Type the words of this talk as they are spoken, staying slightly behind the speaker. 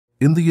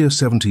In the year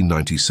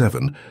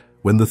 1797,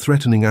 when the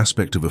threatening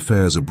aspect of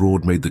affairs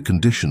abroad made the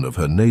condition of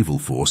her naval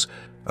force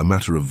a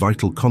matter of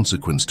vital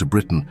consequence to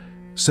Britain,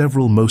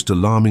 several most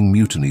alarming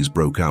mutinies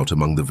broke out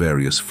among the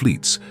various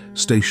fleets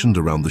stationed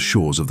around the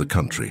shores of the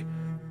country.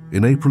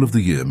 In April of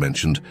the year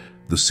mentioned,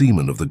 the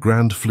seamen of the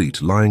Grand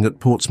Fleet lying at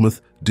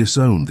Portsmouth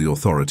disowned the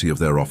authority of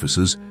their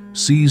officers,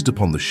 seized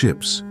upon the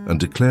ships, and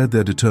declared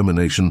their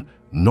determination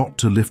not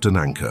to lift an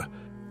anchor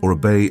or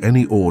obey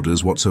any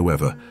orders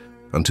whatsoever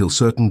until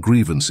certain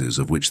grievances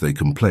of which they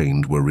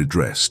complained were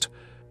redressed.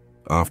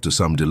 After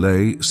some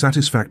delay,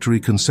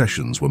 satisfactory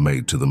concessions were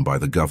made to them by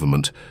the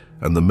government,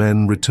 and the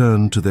men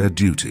returned to their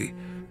duty.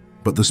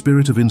 But the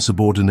spirit of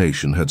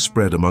insubordination had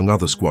spread among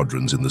other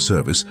squadrons in the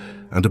service,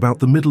 and about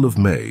the middle of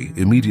May,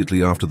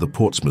 immediately after the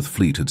Portsmouth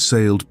fleet had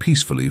sailed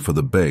peacefully for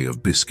the Bay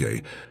of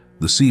Biscay,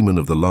 the seamen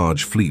of the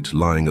large fleet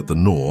lying at the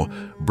Nore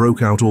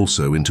broke out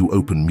also into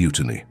open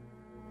mutiny.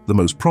 The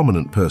most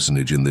prominent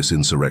personage in this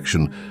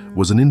insurrection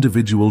was an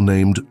individual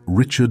named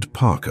Richard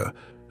Parker,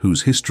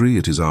 whose history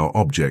it is our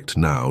object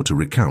now to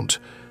recount.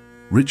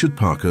 Richard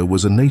Parker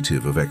was a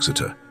native of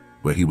Exeter,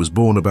 where he was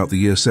born about the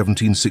year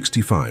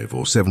 1765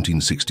 or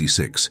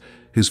 1766.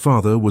 His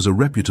father was a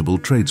reputable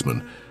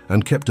tradesman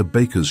and kept a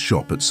baker's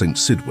shop at St.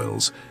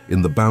 Sidwell's,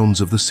 in the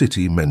bounds of the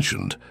city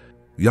mentioned.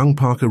 Young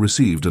Parker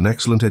received an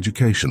excellent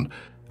education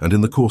and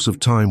in the course of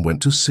time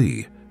went to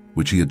sea,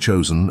 which he had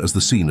chosen as the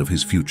scene of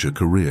his future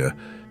career.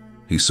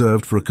 He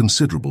served for a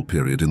considerable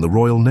period in the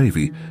Royal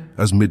Navy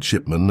as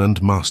midshipman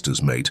and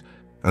master's mate,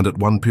 and at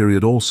one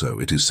period also,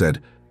 it is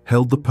said,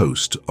 held the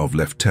post of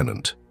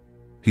lieutenant.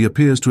 He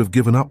appears to have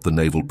given up the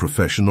naval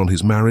profession on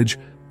his marriage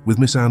with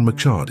Miss Anne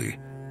McChardy,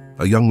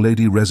 a young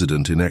lady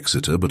resident in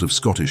Exeter but of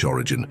Scottish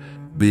origin,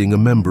 being a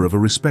member of a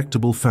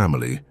respectable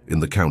family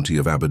in the county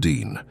of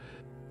Aberdeen.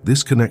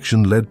 This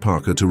connection led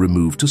Parker to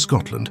remove to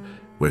Scotland,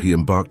 where he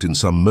embarked in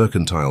some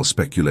mercantile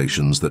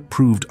speculations that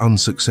proved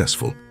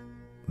unsuccessful.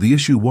 The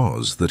issue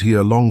was that he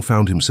ere long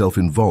found himself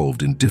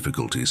involved in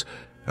difficulties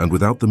and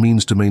without the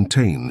means to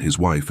maintain his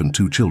wife and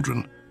 2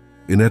 children.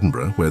 In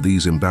Edinburgh, where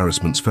these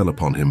embarrassments fell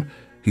upon him,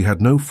 he had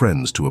no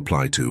friends to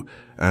apply to,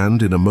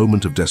 and in a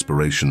moment of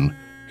desperation,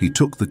 he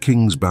took the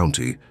King's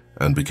bounty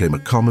and became a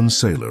common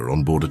sailor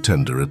on board a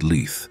tender at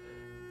Leith.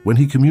 When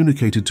he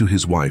communicated to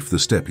his wife the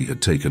step he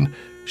had taken,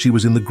 she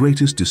was in the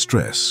greatest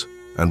distress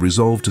and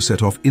resolved to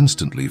set off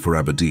instantly for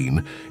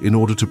Aberdeen in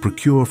order to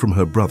procure from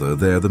her brother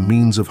there the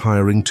means of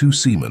hiring 2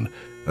 seamen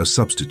as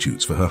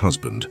substitutes for her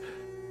husband.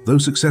 Though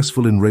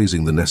successful in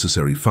raising the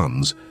necessary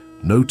funds,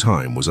 no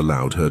time was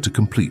allowed her to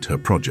complete her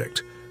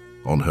project.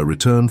 On her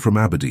return from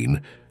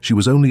Aberdeen, she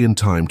was only in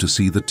time to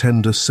see the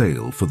tender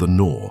sail for the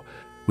Nore,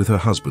 with her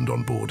husband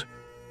on board.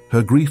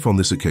 Her grief on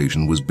this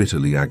occasion was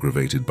bitterly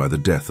aggravated by the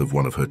death of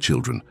one of her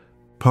children.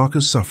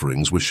 Parker's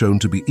sufferings were shown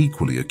to be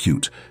equally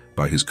acute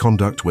by his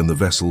conduct when the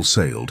vessel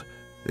sailed.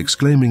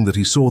 Exclaiming that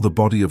he saw the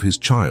body of his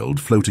child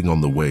floating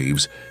on the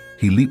waves,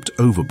 he leaped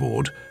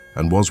overboard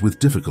and was with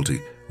difficulty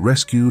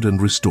rescued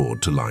and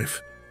restored to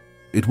life.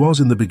 It was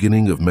in the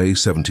beginning of May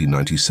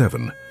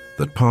 1797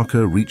 that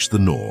Parker reached the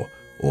Nore,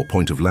 or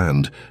point of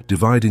land,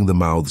 dividing the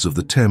mouths of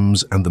the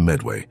Thames and the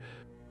Medway.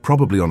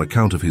 Probably on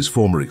account of his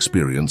former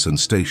experience and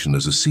station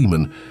as a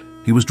seaman,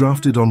 he was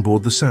drafted on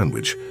board the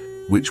Sandwich,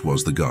 which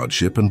was the guard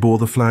ship and bore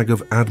the flag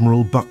of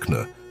Admiral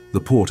Buckner,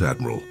 the port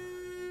admiral.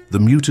 The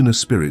mutinous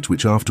spirit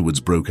which afterwards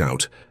broke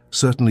out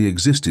certainly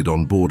existed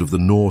on board of the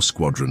Nore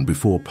squadron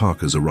before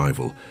Parker's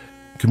arrival.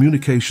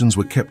 Communications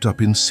were kept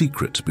up in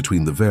secret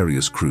between the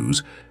various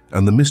crews,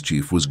 and the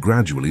mischief was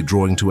gradually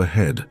drawing to a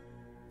head.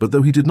 But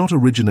though he did not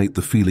originate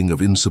the feeling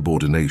of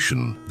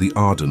insubordination, the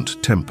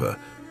ardent temper,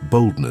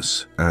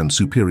 boldness, and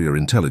superior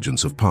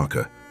intelligence of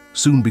Parker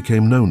soon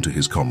became known to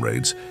his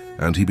comrades,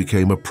 and he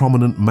became a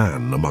prominent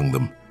man among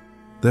them.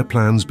 Their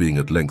plans being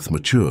at length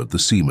matured, the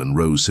seamen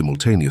rose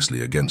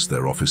simultaneously against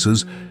their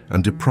officers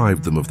and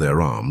deprived them of their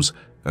arms,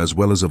 as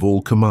well as of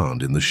all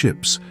command in the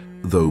ships,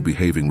 though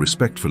behaving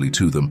respectfully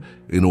to them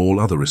in all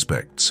other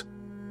respects.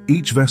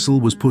 Each vessel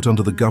was put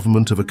under the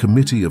government of a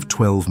committee of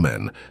 12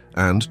 men,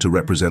 and to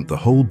represent the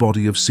whole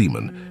body of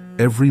seamen,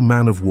 every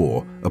man of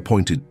war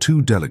appointed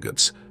 2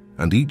 delegates,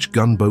 and each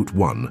gunboat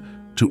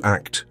 1, to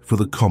act for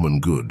the common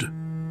good.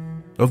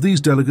 Of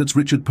these delegates,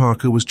 Richard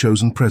Parker was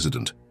chosen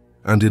president,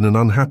 and in an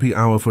unhappy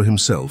hour for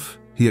himself,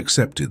 he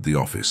accepted the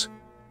office.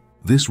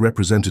 This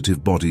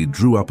representative body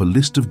drew up a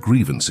list of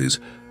grievances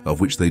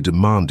of which they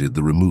demanded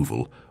the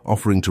removal,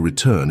 offering to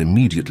return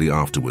immediately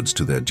afterwards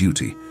to their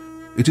duty.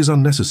 It is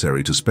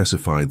unnecessary to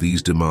specify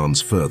these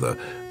demands further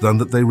than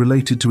that they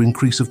related to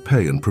increase of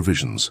pay and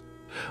provisions,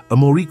 a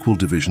more equal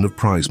division of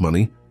prize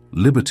money,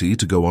 liberty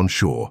to go on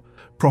shore,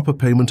 proper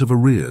payment of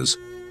arrears,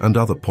 and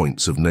other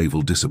points of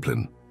naval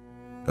discipline.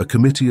 A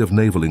committee of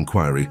naval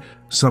inquiry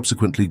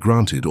subsequently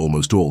granted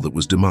almost all that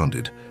was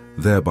demanded,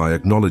 thereby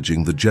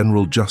acknowledging the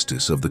general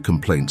justice of the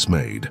complaints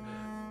made.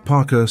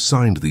 Parker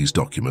signed these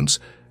documents,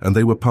 and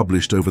they were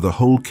published over the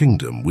whole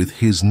kingdom with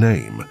his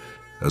name,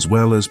 as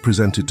well as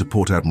presented to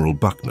Port Admiral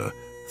Buckner,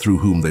 through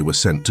whom they were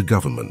sent to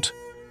government.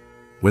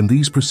 When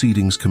these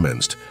proceedings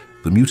commenced,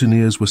 The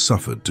mutineers were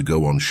suffered to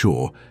go on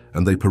shore,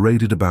 and they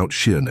paraded about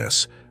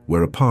Sheerness,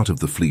 where a part of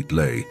the fleet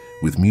lay,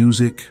 with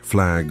music,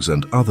 flags,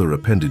 and other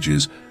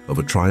appendages of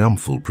a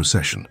triumphal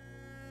procession.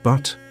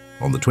 But,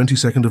 on the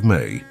 22nd of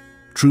May,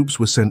 troops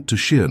were sent to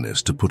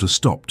Sheerness to put a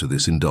stop to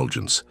this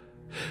indulgence.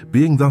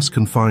 Being thus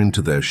confined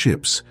to their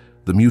ships,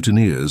 the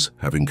mutineers,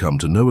 having come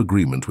to no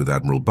agreement with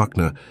Admiral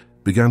Buckner,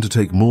 began to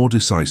take more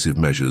decisive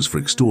measures for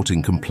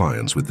extorting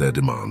compliance with their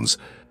demands,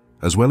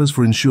 as well as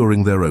for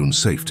ensuring their own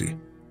safety.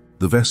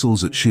 The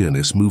vessels at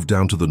Sheerness moved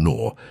down to the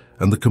Nore,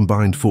 and the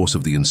combined force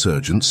of the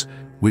insurgents,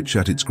 which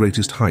at its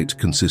greatest height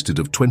consisted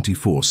of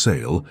 24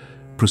 sail,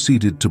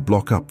 proceeded to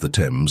block up the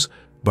Thames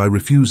by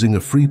refusing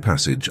a free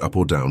passage up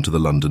or down to the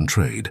London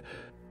trade.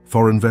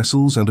 Foreign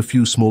vessels and a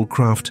few small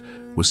craft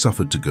were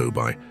suffered to go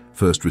by,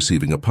 first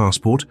receiving a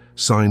passport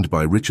signed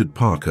by Richard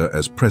Parker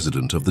as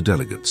president of the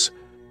delegates.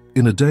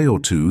 In a day or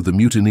two, the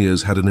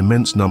mutineers had an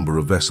immense number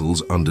of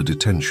vessels under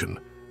detention.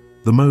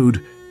 The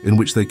mode in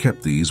which they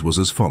kept these was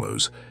as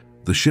follows.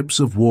 The ships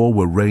of war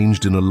were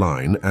ranged in a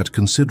line at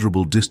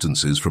considerable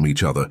distances from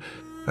each other,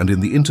 and in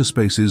the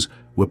interspaces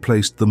were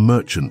placed the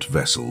merchant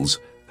vessels,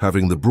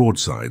 having the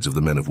broadsides of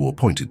the men of war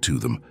pointed to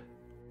them.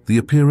 The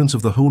appearance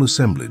of the whole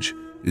assemblage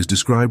is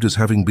described as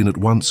having been at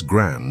once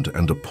grand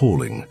and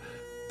appalling.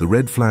 The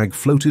red flag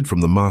floated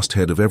from the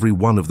masthead of every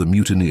one of the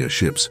mutineer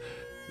ships.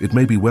 It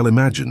may be well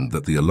imagined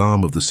that the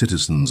alarm of the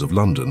citizens of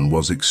London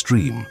was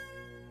extreme.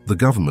 The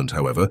government,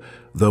 however,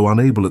 though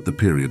unable at the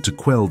period to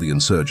quell the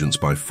insurgents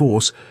by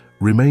force,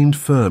 remained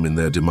firm in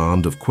their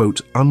demand of,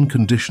 quote,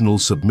 unconditional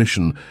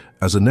submission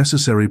as a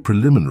necessary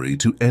preliminary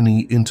to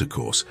any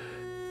intercourse.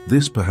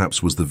 This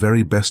perhaps was the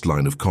very best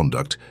line of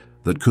conduct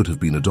that could have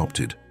been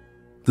adopted.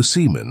 The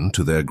seamen,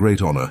 to their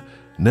great honor,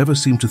 never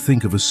seemed to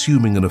think of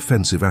assuming an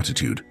offensive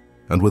attitude,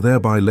 and were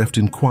thereby left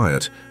in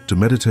quiet to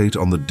meditate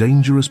on the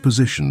dangerous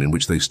position in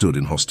which they stood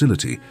in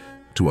hostility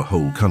to a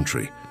whole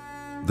country.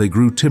 They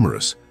grew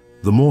timorous,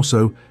 the more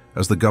so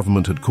as the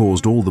government had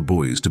caused all the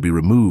buoys to be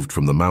removed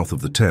from the mouth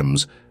of the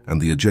Thames and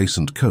the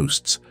adjacent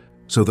coasts,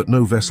 so that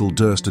no vessel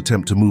durst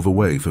attempt to move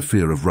away for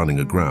fear of running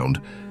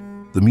aground.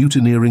 The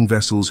mutineering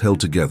vessels held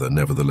together,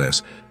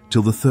 nevertheless,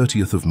 till the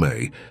 30th of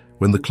May,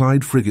 when the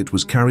Clyde frigate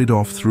was carried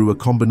off through a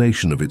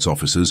combination of its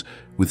officers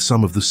with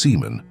some of the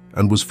seamen,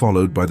 and was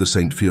followed by the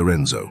St.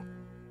 Fiorenzo.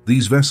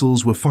 These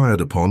vessels were fired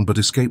upon but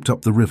escaped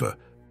up the river.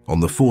 On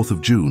the 4th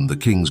of June, the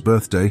King's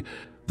birthday,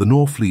 the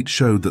Nore fleet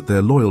showed that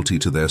their loyalty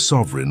to their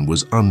sovereign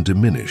was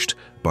undiminished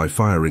by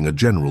firing a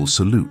general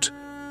salute.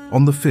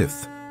 On the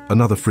 5th,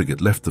 another frigate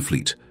left the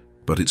fleet,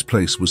 but its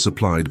place was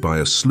supplied by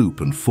a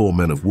sloop and 4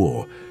 men of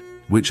war,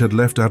 which had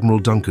left Admiral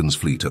Duncan's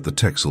fleet at the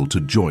Texel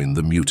to join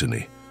the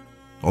mutiny.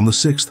 On the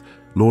 6th,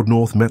 Lord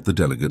North met the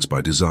delegates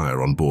by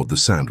desire on board the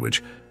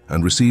Sandwich,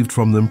 and received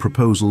from them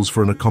proposals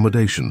for an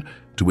accommodation,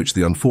 to which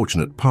the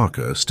unfortunate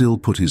Parker still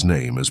put his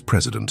name as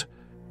president.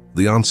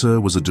 The answer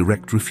was a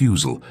direct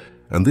refusal,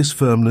 and this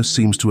firmness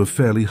seems to have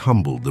fairly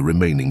humbled the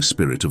remaining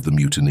spirit of the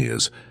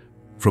mutineers.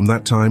 From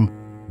that time,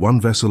 one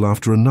vessel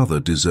after another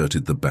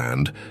deserted the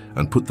band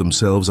and put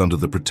themselves under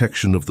the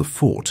protection of the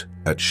fort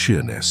at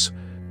Sheerness.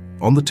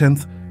 On the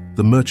 10th,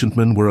 the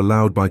merchantmen were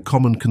allowed by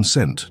common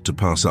consent to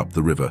pass up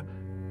the river,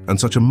 and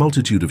such a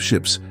multitude of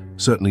ships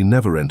certainly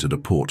never entered a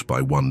port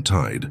by one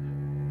tide.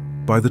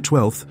 By the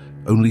 12th,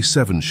 only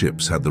 7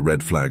 ships had the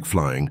red flag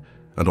flying,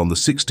 and on the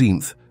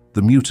 16th,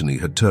 the mutiny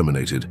had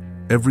terminated,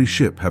 every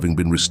ship having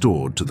been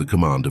restored to the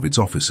command of its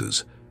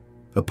officers.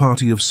 A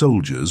party of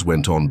soldiers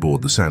went on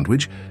board the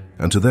Sandwich,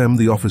 and to them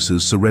the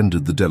officers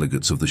surrendered the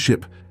delegates of the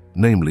ship,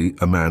 namely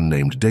a man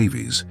named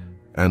Davies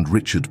and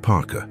Richard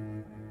Parker.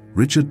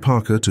 Richard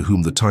Parker, to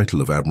whom the title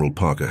of Admiral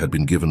Parker had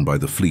been given by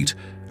the fleet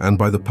and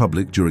by the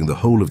public during the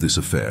whole of this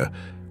affair,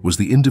 was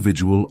the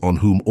individual on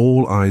whom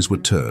all eyes were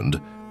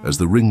turned as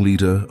the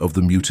ringleader of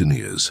the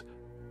mutineers.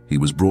 He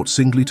was brought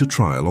singly to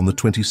trial on the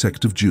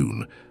 22nd of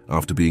June,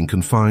 after being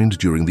confined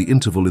during the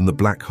interval in the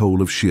Black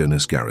Hole of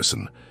Sheerness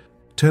garrison.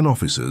 10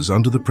 officers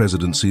under the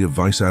presidency of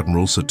Vice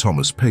Admiral Sir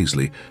Thomas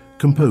Paisley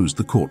composed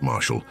the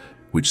court-martial,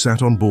 which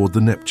sat on board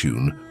the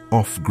Neptune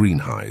off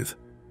Greenhithe.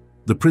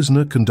 The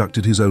prisoner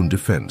conducted his own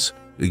defense,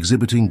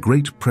 exhibiting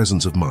great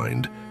presence of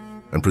mind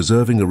and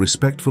preserving a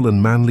respectful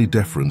and manly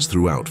deference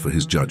throughout for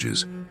his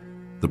judges.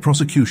 The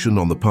prosecution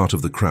on the part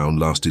of the Crown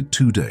lasted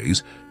 2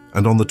 days,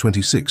 and on the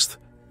 26th,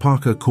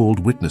 Parker called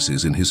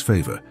witnesses in his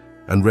favor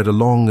and read a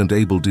long and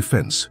able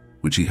defense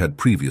which he had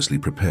previously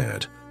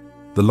prepared.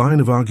 The line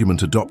of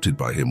argument adopted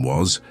by him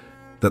was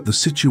that the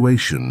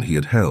situation he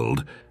had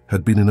held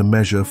had been in a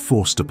measure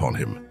forced upon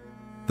him,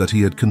 that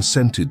he had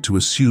consented to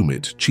assume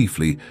it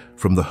chiefly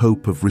from the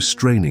hope of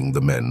restraining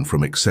the men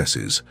from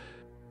excesses,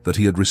 that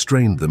he had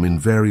restrained them in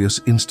various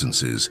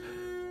instances,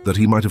 that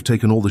he might have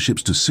taken all the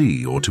ships to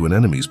sea or to an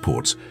enemy's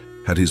ports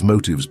had his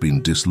motives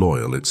been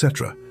disloyal,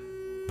 etc.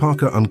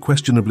 Parker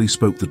unquestionably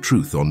spoke the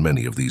truth on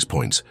many of these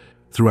points.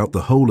 Throughout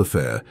the whole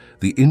affair,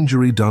 the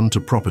injury done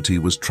to property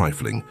was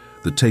trifling,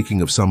 the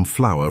taking of some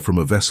flour from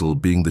a vessel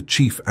being the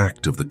chief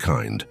act of the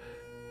kind.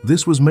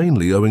 This was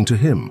mainly owing to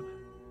him,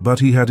 but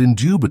he had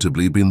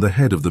indubitably been the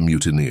head of the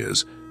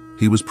mutineers.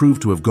 He was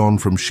proved to have gone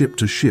from ship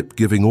to ship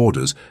giving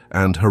orders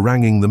and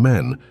haranguing the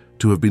men,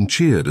 to have been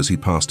cheered as he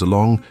passed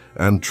along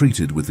and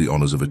treated with the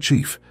honors of a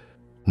chief.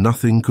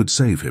 Nothing could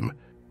save him.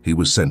 He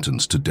was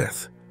sentenced to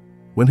death.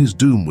 When his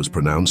doom was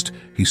pronounced,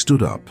 he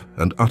stood up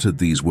and uttered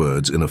these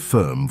words in a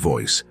firm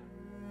voice: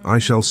 "I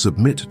shall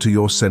submit to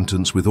your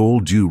sentence with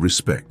all due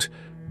respect,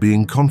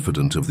 being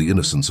confident of the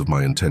innocence of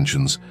my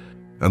intentions,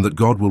 and that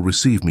God will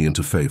receive me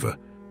into favor.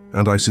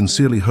 And I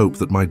sincerely hope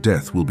that my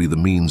death will be the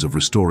means of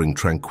restoring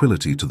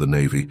tranquility to the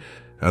Navy,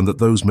 and that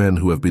those men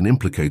who have been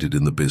implicated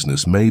in the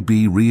business may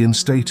be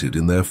reinstated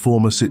in their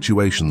former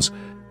situations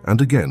and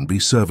again be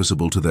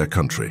serviceable to their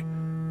country."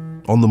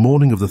 On the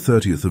morning of the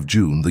 30th of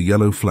June, the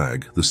yellow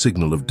flag, the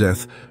signal of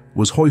death,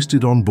 was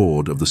hoisted on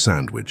board of the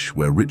Sandwich,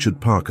 where Richard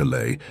Parker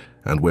lay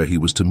and where he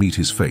was to meet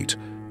his fate.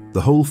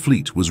 The whole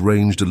fleet was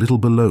ranged a little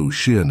below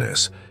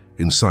Sheerness,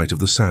 in sight of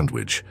the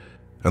Sandwich,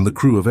 and the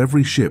crew of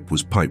every ship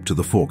was piped to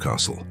the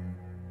forecastle.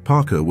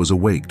 Parker was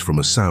awaked from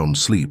a sound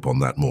sleep on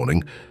that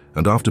morning,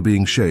 and after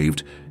being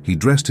shaved, he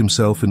dressed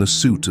himself in a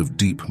suit of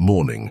deep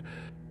mourning.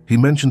 He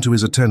mentioned to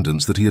his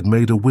attendants that he had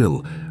made a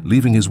will,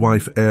 leaving his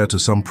wife heir to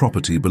some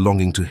property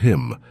belonging to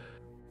him.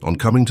 On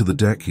coming to the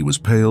deck, he was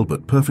pale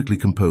but perfectly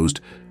composed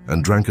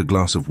and drank a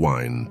glass of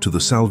wine to the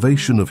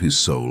salvation of his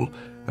soul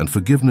and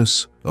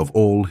forgiveness of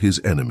all his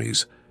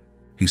enemies.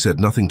 He said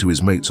nothing to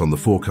his mates on the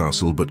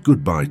forecastle but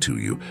 "Goodbye to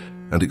you,"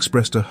 and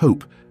expressed a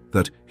hope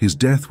that his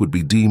death would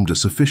be deemed a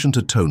sufficient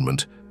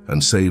atonement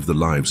and save the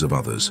lives of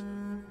others.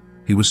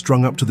 He was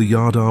strung up to the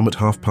yardarm at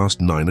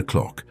 9:30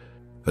 o'clock.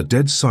 A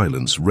dead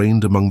silence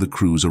reigned among the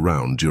crews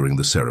around during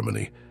the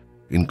ceremony.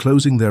 In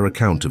closing their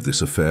account of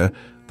this affair,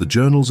 the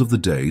journals of the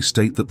day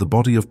state that the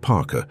body of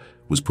Parker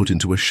was put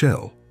into a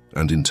shell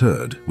and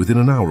interred, within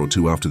an hour or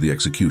two after the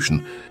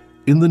execution,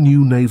 in the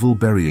new naval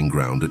burying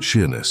ground at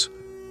Sheerness.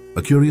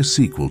 A curious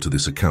sequel to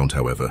this account,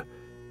 however,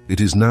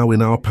 it is now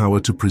in our power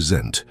to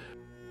present.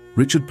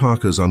 Richard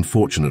Parker's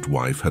unfortunate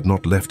wife had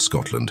not left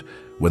Scotland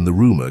when the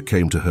rumour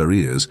came to her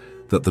ears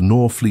that the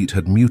Nore fleet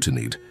had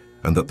mutinied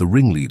and that the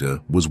ringleader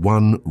was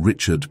one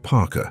Richard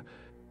Parker.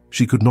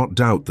 She could not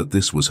doubt that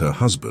this was her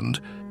husband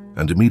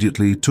and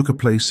immediately took a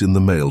place in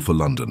the mail for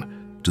London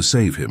to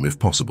save him if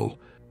possible.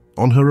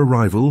 On her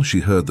arrival,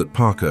 she heard that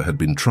Parker had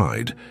been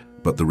tried,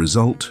 but the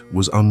result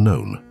was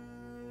unknown.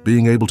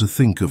 Being able to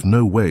think of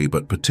no way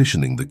but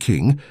petitioning the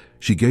king,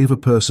 she gave a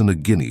person a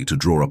guinea to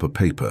draw up a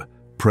paper,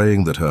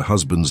 praying that her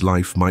husband's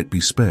life might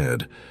be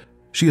spared.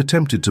 She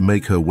attempted to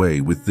make her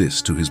way with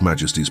this to His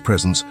Majesty's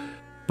presence,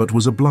 but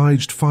was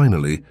obliged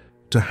finally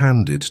to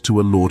hand it to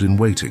a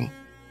lord-in-waiting,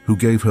 who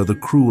gave her the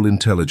cruel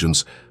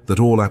intelligence that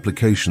all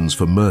applications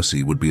for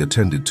mercy would be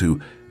attended to,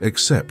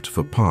 except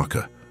for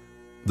Parker.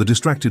 The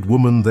distracted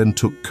woman then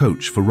took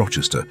coach for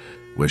Rochester,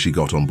 where she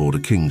got on board a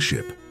king's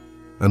ship,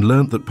 and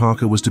learnt that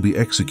Parker was to be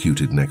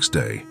executed next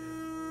day.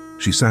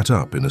 She sat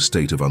up in a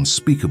state of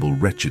unspeakable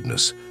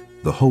wretchedness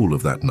the whole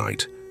of that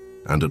night,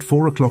 and at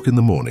 4 o'clock in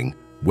the morning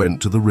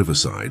went to the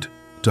riverside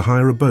to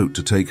hire a boat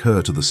to take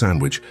her to the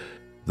Sandwich,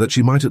 that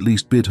she might at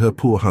least bid her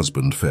poor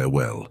husband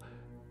farewell.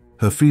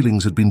 Her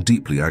feelings had been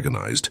deeply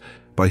agonized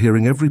by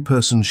hearing every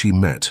person she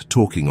met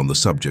talking on the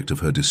subject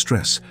of her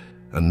distress,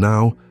 and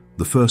now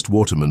the first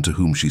waterman to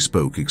whom she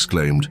spoke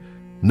exclaimed,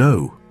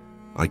 "No,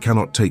 I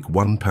cannot take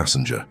one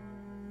passenger.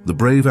 The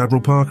brave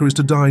Admiral Parker is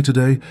to die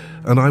today,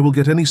 and I will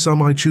get any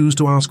sum I choose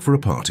to ask for a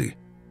party."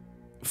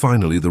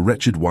 Finally, the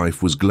wretched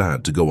wife was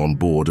glad to go on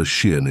board a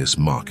Sheerness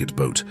market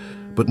boat,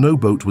 but no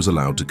boat was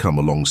allowed to come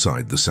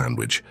alongside the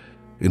Sandwich.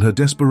 In her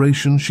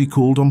desperation, she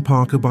called on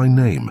Parker by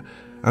name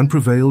and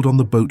prevailed on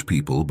the boat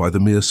people by the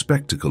mere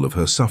spectacle of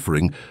her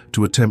suffering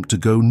to attempt to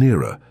go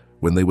nearer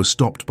when they were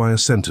stopped by a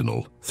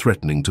sentinel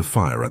threatening to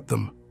fire at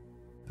them.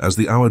 As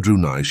the hour drew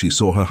nigh, she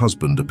saw her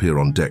husband appear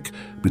on deck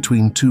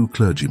between two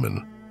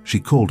clergymen. She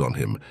called on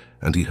him,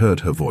 and he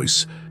heard her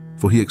voice,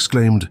 for he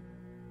exclaimed,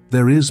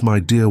 "There is my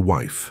dear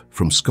wife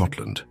from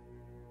Scotland."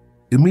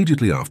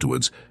 Immediately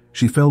afterwards,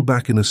 she fell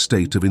back in a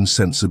state of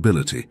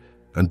insensibility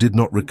and did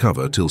not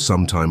recover till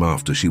some time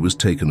after she was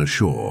taken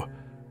ashore.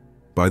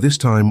 By this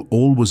time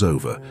all was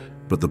over,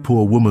 but the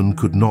poor woman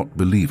could not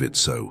believe it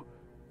so.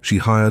 She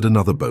hired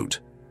another boat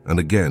and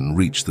again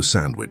reached the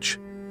Sandwich.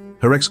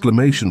 Her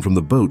exclamation from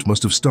the boat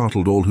must have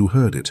startled all who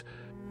heard it.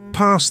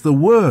 "Pass the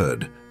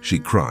word," she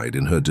cried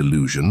in her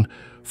delusion,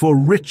 "for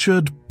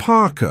Richard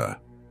Parker."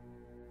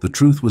 The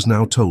truth was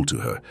now told to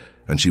her,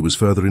 and she was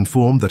further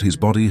informed that his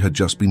body had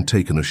just been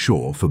taken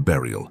ashore for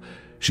burial.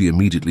 She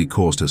immediately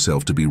caused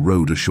herself to be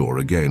rowed ashore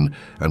again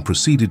and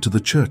proceeded to the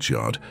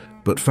churchyard,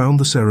 but found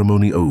the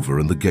ceremony over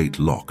and the gate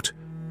locked.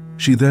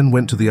 She then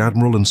went to the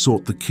Admiral and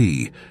sought the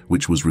key,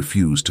 which was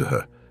refused to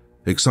her.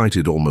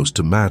 Excited almost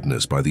to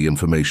madness by the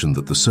information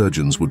that the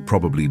surgeons would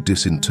probably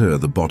disinter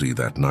the body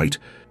that night,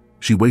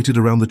 she waited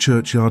around the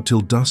churchyard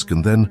till dusk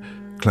and then,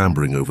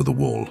 clambering over the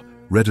wall,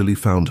 readily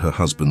found her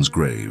husband's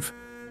grave.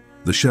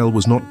 The shell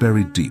was not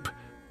buried deep,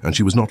 and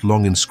she was not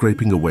long in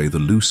scraping away the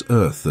loose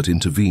earth that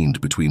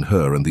intervened between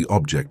her and the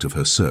object of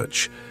her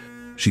search.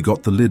 She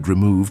got the lid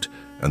removed,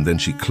 and then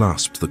she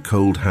clasped the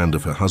cold hand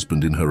of her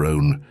husband in her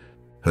own.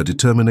 Her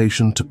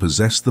determination to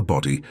possess the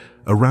body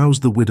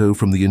aroused the widow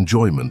from the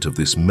enjoyment of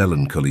this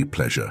melancholy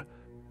pleasure.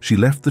 She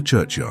left the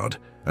churchyard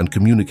and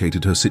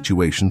communicated her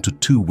situation to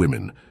 2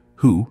 women,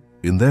 who,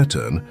 in their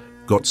turn,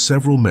 got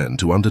several men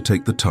to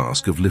undertake the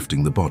task of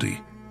lifting the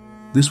body.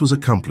 This was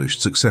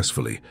accomplished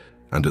successfully,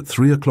 and at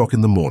 3 o'clock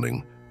in the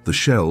morning, the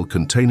shell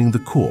containing the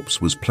corpse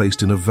was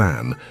placed in a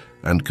van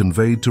and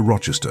conveyed to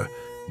Rochester,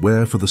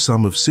 where, for the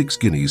sum of 6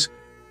 guineas,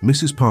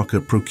 Mrs. Parker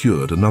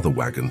procured another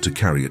wagon to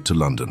carry it to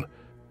London.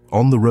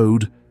 On the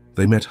road,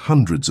 they met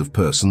hundreds of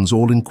persons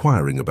all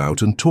inquiring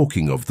about and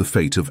talking of the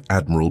fate of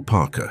Admiral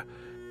Parker.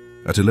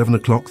 At 11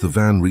 o'clock the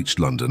van reached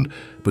London,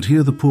 but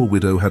here the poor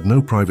widow had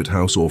no private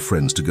house or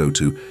friends to go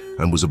to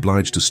and was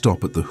obliged to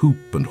stop at the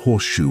Hoop and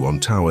Horseshoe on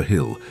Tower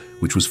Hill,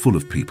 which was full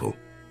of people.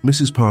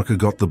 Mrs. Parker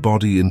got the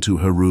body into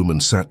her room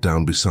and sat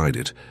down beside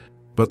it.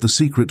 But the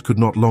secret could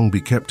not long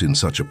be kept in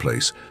such a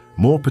place,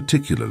 more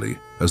particularly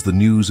as the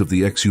news of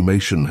the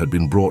exhumation had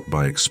been brought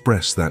by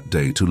express that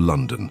day to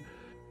London.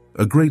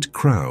 A great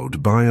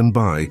crowd, by and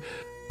by,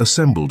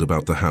 assembled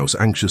about the house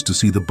anxious to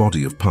see the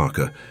body of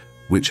Parker,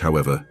 which,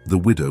 however, the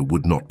widow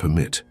would not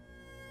permit.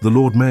 The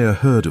Lord Mayor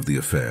heard of the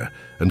affair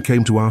and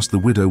came to ask the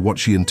widow what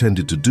she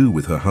intended to do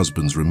with her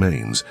husband's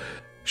remains.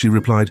 She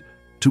replied,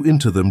 to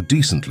inter them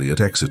decently at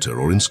Exeter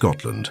or in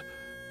Scotland.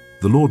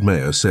 The Lord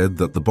Mayor said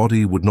that the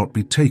body would not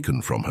be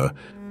taken from her,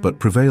 but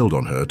prevailed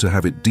on her to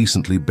have it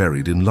decently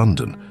buried in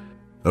London.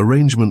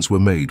 Arrangements were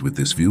made with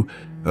this view,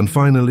 and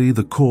finally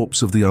the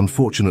corpse of the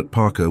unfortunate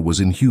Parker was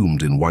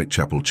inhumed in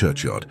Whitechapel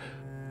churchyard,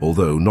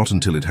 although not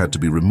until it had to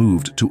be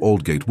removed to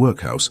Aldgate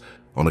Workhouse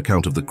on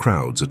account of the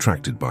crowds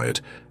attracted by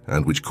it,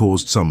 and which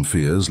caused some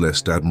fears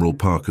lest Admiral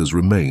Parker's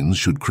remains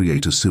should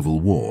create a civil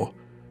war.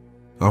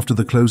 After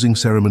the closing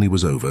ceremony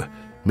was over,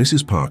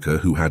 Mrs. Parker,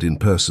 who had in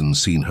person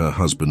seen her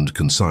husband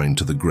consigned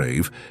to the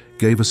grave,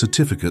 gave a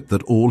certificate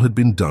that all had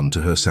been done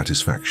to her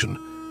satisfaction.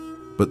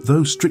 But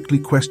though strictly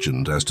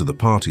questioned as to the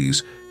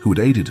parties who had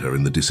aided her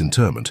in the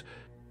disinterment,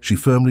 she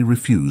firmly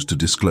refused to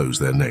disclose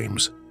their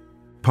names.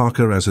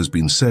 Parker, as has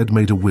been said,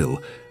 made a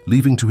will,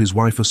 leaving to his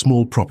wife a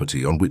small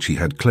property on which he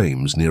had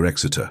claims near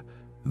Exeter.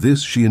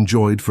 This she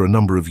enjoyed for a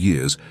number of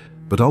years,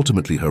 but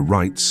ultimately her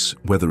rights,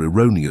 whether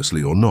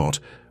erroneously or not,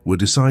 were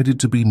decided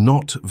to be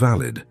not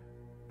valid,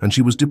 and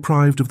she was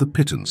deprived of the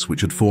pittance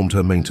which had formed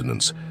her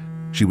maintenance.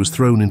 She was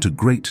thrown into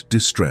great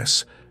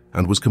distress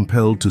and was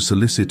compelled to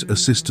solicit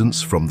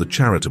assistance from the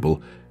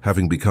charitable,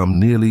 having become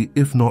nearly,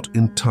 if not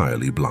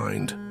entirely,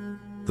 blind.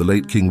 The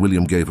late King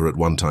William gave her at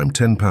one time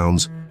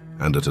 £10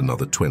 and at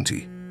another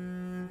 20.